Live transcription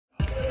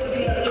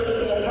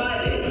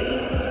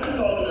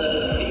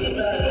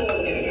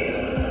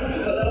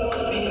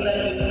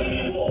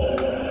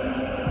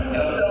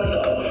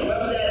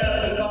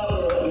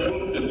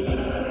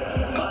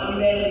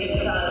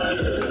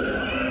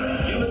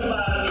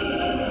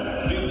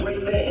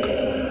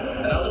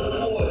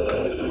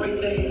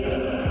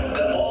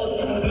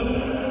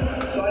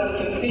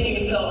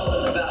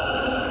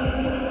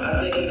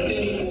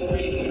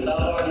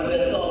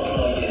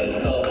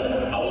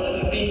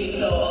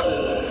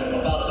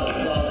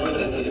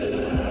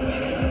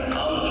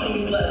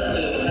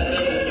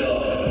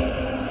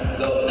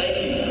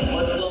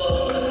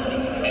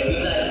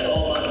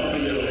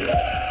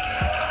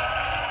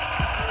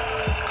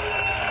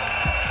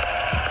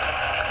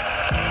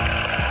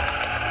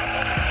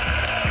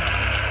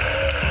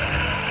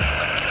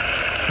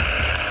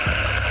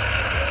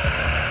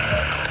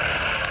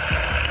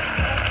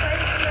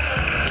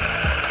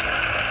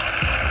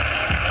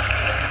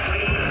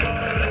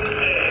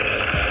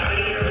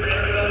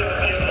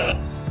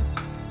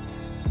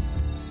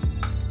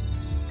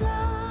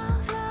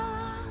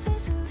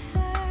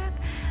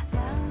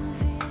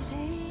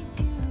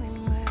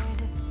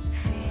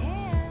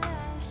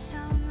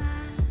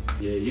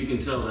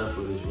tell that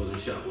footage wasn't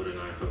shot with an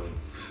iPhone.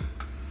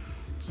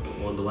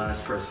 On the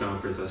last press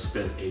conference, I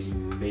spent a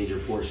major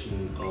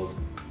portion of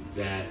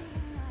that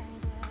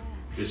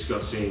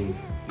discussing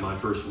my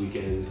first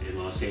weekend in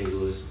Los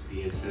Angeles,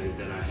 the incident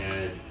that I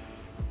had.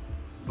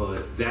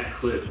 But that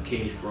clip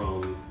came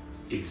from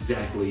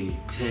exactly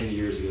 10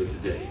 years ago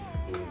today,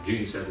 on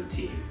June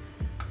 17th.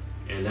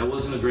 And that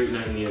wasn't a great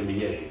night in the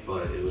NBA,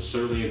 but it was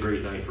certainly a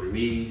great night for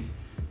me,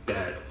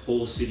 that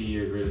whole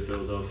city of Greater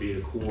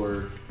Philadelphia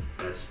core,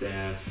 that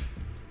staff.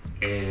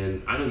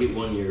 And I don't get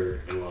 1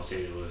 year in Los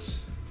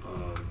Angeles,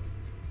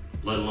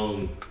 let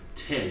alone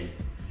 10,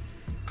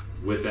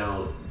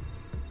 without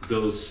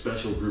those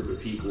special group of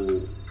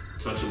people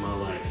touching my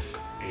life.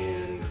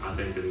 And I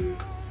thank them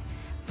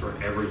for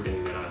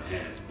everything that I've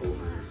had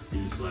over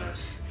these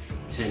last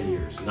 10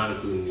 years, not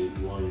including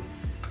the 1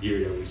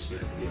 year that we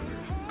spent together.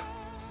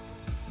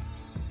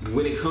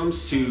 When it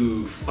comes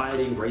to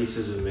fighting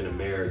racism in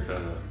America,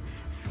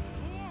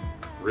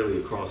 really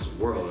across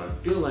the world, I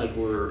feel like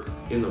we're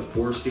in the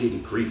 4th stage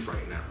of grief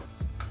right now.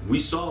 We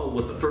saw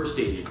what the 1st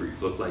stage of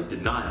grief looked like,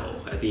 denial,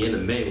 at the end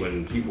of May,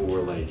 when people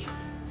were like,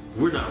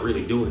 we're not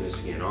really doing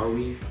this again, are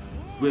we?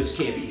 This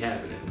can't be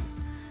happening.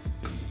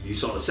 You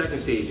saw the 2nd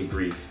stage of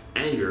grief,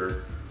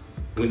 anger,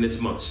 when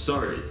this month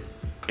started,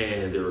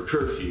 and there were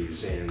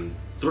curfews and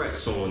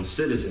threats on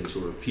citizens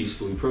who were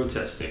peacefully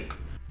protesting.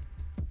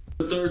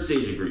 The 3rd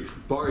stage of grief,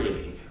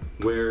 bargaining,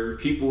 where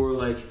people were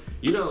like,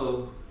 you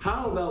know,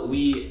 how about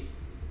we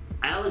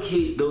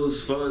allocate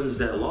those funds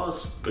that law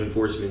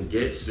enforcement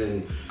gets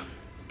and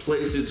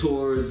place it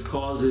towards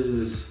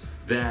causes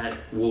that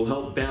will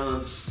help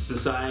balance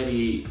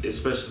society,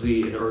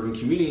 especially in urban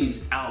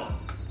communities, out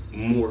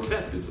more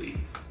effectively.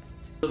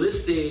 So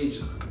this stage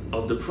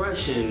of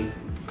depression,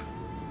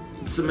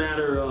 it's a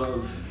matter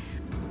of,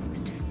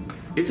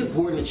 it's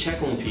important to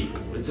check on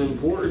people. It's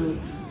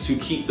important to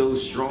keep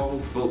those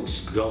strong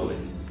folks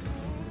going.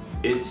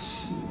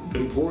 It's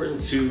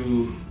important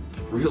to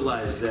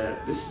realize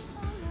that this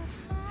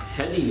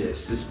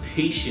heaviness, this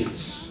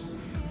patience,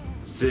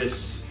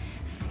 this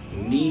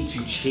need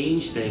to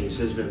change things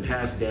has been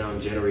passed down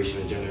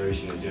generation to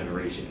generation to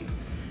generation.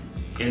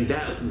 And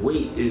that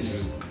weight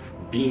is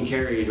being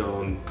carried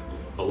on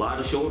a lot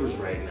of shoulders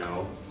right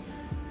now,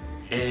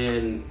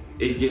 and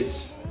it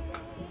gets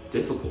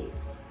difficult.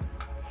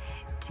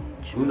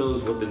 Who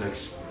knows what the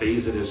next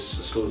phase of this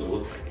is supposed to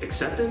look like?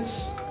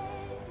 Acceptance?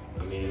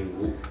 I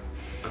mean,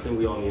 I think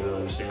we all need to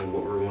understand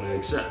what we're going to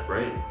accept,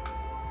 right?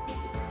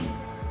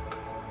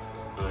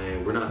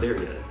 And we're not there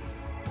yet.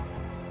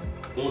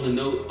 On the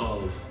note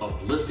of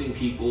uplifting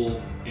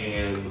people,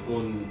 and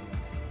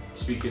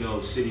speaking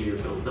of City of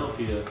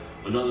Philadelphia,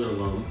 another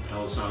alum,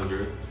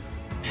 Alessandra,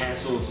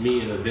 passed on to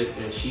me an event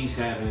that she's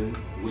having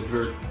with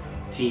her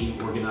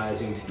team,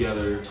 organizing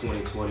together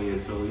 2020 in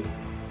Philly.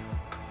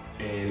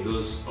 And it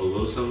goes a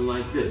little something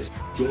like this.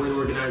 Join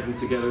Organizing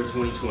Together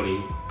 2020,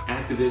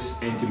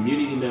 activists and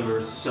community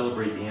members to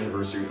celebrate the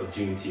anniversary of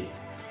Juneteenth,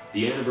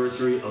 the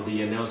anniversary of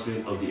the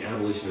announcement of the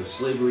abolition of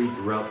slavery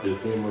throughout the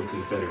former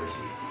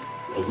Confederacy.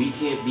 While we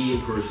can't be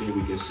in person,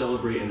 we can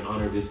celebrate and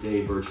honor this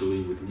day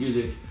virtually with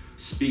music,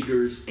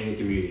 speakers, and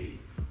community.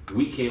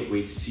 We can't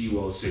wait to see you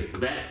all soon.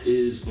 That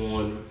is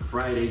on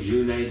Friday,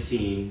 June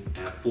 19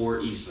 at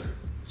 4 Eastern.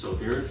 So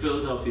if you're in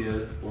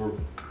Philadelphia, or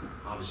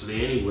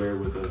obviously anywhere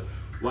with a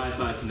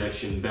Wi-Fi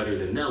connection better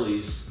than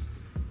Nellie's,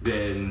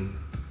 then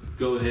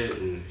go ahead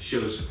and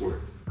show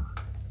support.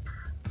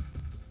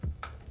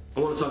 I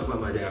want to talk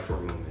about my dad for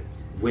a moment.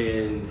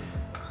 When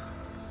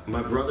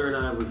my brother and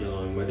I were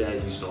young, my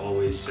dad used to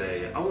always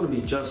say, I want to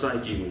be just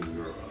like you when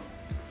you grow up.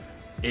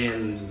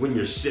 And when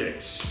you're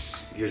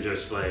 6, you're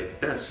just like,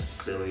 that's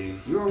silly.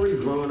 You're already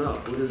grown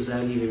up. What does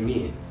that even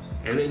mean?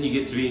 And then you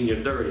get to be in your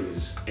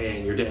 30s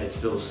and your dad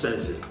still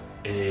says it.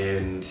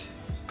 And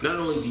not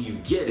only do you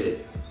get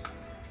it,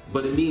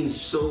 but it means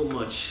so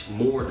much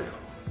more now.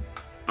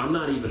 I'm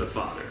not even a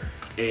father,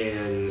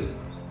 and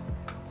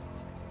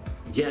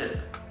yet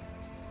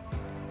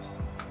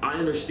I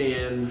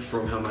understand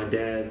from how my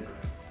dad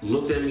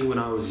looked at me when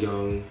I was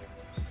young,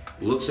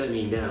 looks at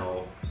me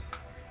now,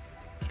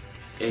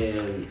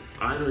 and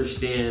I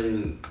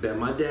understand that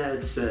my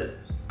dad set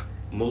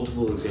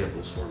multiple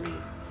examples for me.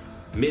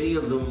 Many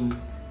of them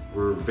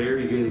were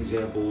very good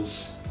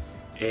examples,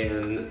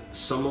 and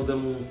some of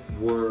them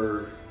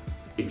were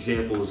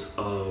examples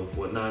of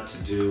what not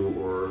to do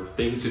or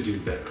things to do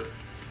better.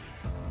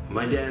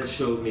 My dad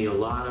showed me a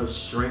lot of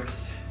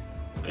strength,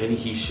 and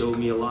he showed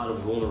me a lot of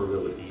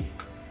vulnerability.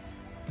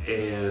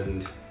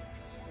 And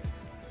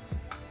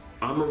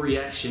I'm a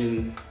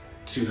reaction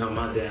to how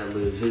my dad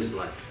lived his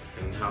life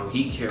and how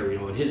he carried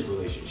on his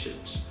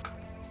relationships.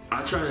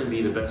 I try to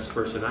be the best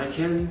person I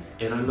can,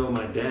 and I know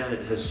my dad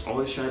has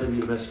always tried to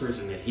be the best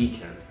person that he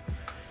can.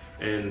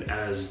 And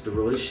as the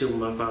relationship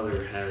with my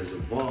father has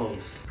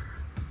evolved,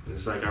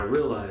 it's like I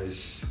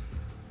realize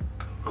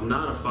I'm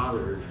not a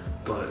father,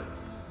 but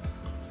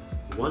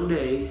one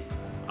day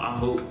I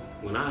hope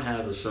when I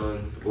have a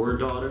son or a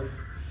daughter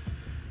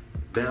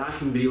that I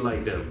can be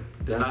like them,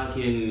 that I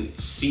can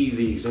see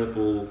the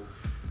example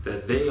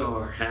that they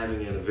are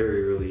having at a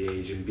very early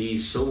age, and be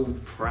so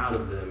proud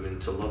of them and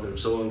to love them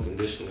so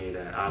unconditionally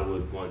that I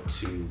would want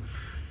to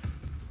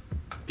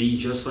be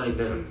just like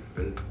them,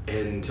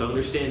 and to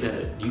understand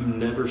that you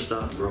never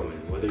stop growing,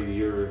 whether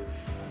you're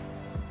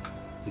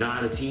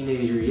not a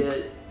teenager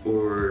yet,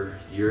 or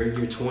you're in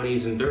your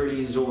 20s and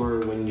 30s, or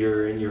when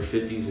you're in your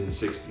 50s and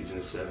 60s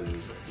and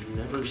 70s. Like, you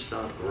never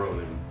stop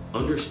growing.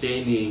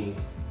 Understanding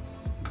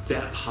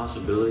that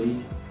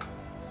possibility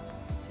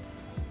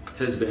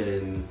has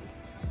been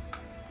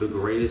the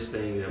greatest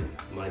thing that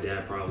my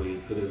dad probably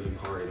could have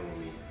imparted on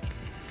me,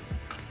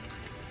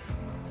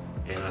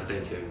 and I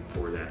thank him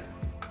for that.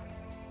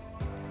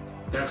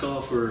 That's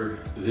all for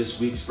this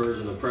week's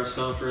version of Press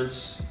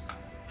Conference.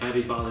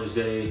 Happy Father's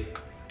Day,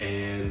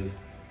 and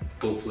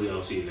hopefully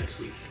I'll see you next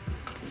week.